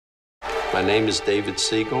My name is David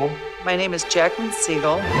Siegel. My name is Jacqueline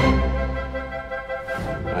Siegel.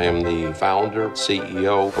 I am the founder,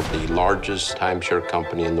 CEO of the largest timeshare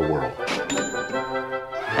company in the world.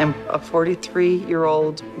 I'm a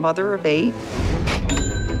 43-year-old mother of 8.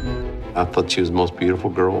 I thought she was the most beautiful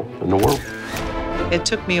girl in the world. It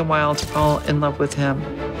took me a while to fall in love with him.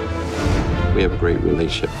 We have a great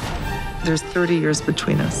relationship. There's 30 years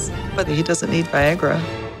between us, but he doesn't need Viagra.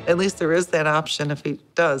 At least there is that option if he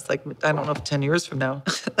does. Like, I don't know if 10 years from now.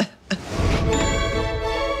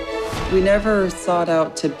 We never sought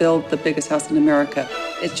out to build the biggest house in America.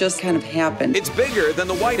 It just kind of happened. It's bigger than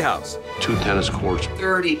the White House. 2 tennis courts,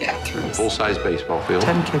 30 bathrooms, full-size baseball field,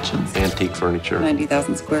 10 kitchens, antique furniture.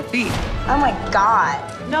 90,000 square feet. Oh my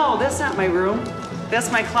God. No, that's not my room.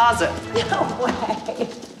 That's my closet. No way.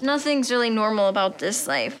 Nothing's really normal about this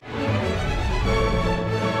life.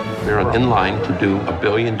 We're in line to do $1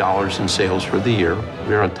 billion in sales for the year.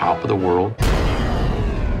 We're on top of the world.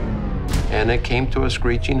 And it came to a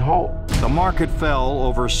screeching halt. The market fell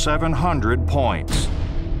over 700 points.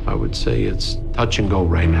 I would say it's touch and go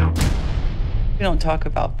right now. We don't talk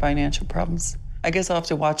about financial problems. I guess I'll have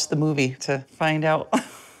to watch the movie to find out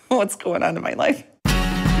what's going on in my life.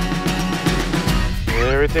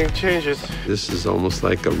 Everything changes. This is almost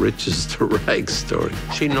like a riches to rags story.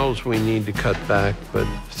 She knows we need to cut back, but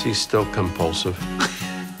she's still compulsive.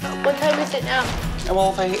 What time is it now?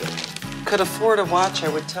 Well, if I could afford a watch, I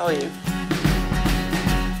would tell you.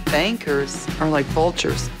 Bankers are like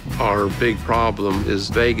vultures. Our big problem is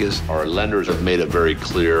Vegas. Our lenders have made it very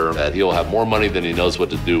clear that he'll have more money than he knows what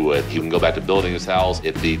to do with. He can go back to building his house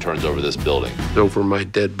if he turns over this building. Over my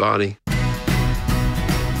dead body.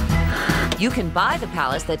 You can buy the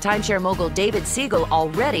palace that timeshare mogul David Siegel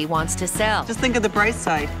already wants to sell. Just think of the bright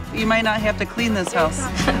side. You might not have to clean this house.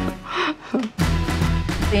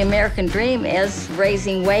 The American dream is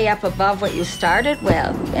raising way up above what you started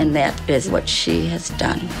with, and that is what she has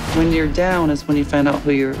done. When you're down is when you find out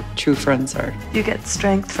who your true friends are. You get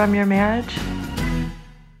strength from your marriage?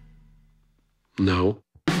 No.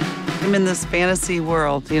 I'm in this fantasy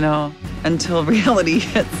world, you know, until reality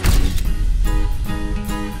hits.